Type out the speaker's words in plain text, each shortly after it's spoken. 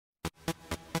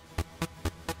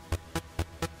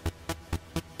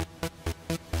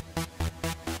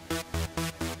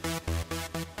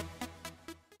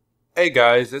Hey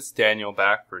guys, it's Daniel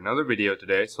back for another video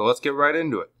today, so let's get right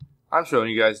into it. I'm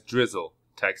showing you guys Drizzle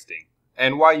texting,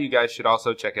 and why you guys should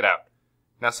also check it out.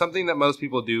 Now, something that most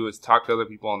people do is talk to other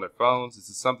people on their phones. This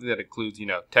is something that includes,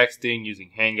 texting, using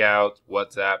Hangouts,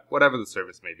 WhatsApp, whatever the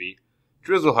service may be.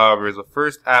 Drizzle, however, is the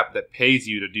first app that pays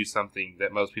you to do something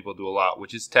that most people do a lot,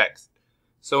 which is text.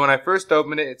 So when I first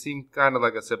opened it, it seemed kind of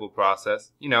like a simple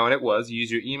process, and it was. You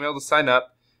use your email to sign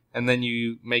up, and then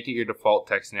you make it your default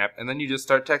texting app, and then you just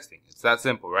start texting. It's that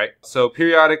simple, right? So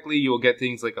periodically, you will get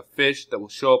things like a fish that will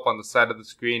show up on the side of the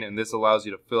screen, and this allows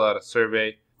you to fill out a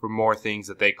survey for more things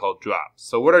that they call drops.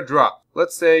 So what are drops?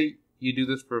 Let's say you do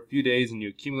this for a few days and you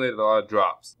accumulate a lot of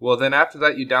drops. Well, then after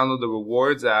that, you download the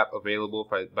rewards app available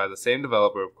by the same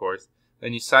developer, of course.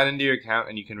 Then you sign into your account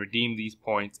and you can redeem these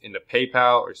points into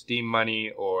PayPal or Steam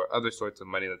money or other sorts of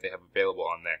money that they have available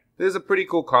on there. This is a pretty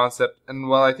cool concept, and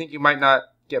while I think you might not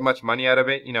get much money out of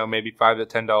it, maybe $5 to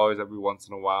 $10 every once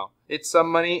in a while, it's some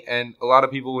money, and a lot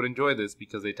of people would enjoy this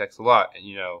because they text a lot, and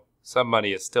some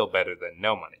money is still better than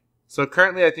no money. So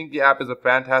currently I think the app is a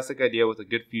fantastic idea with a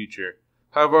good future.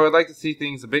 However, I would like to see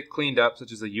things a bit cleaned up,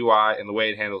 such as the UI and the way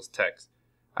it handles text.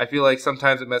 I feel like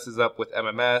sometimes it messes up with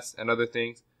MMS and other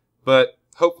things, but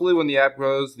hopefully when the app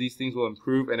grows, these things will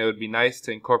improve, and it would be nice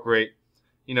to incorporate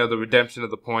the redemption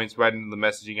of the points right into the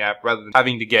messaging app rather than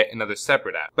having to get another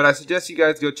separate app. But I suggest you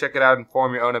guys go check it out and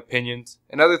form your own opinions.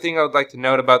 Another thing I would like to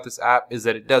note about this app is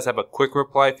that it does have a quick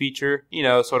reply feature,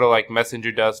 sort of like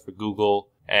Messenger does for Google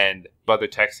and other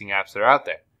texting apps that are out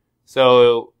there.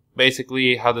 So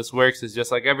basically how this works is just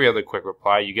like every other quick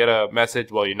reply. You get a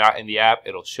message while you're not in the app,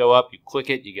 it'll show up, you click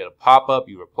it, you get a pop-up,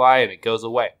 you reply, and it goes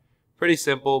away. Pretty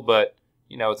simple, but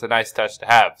it's a nice touch to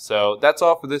have. So that's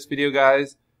all for this video,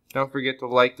 guys. Don't forget to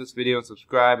like this video and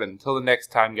subscribe, and until the next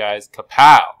time, guys,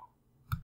 kapow!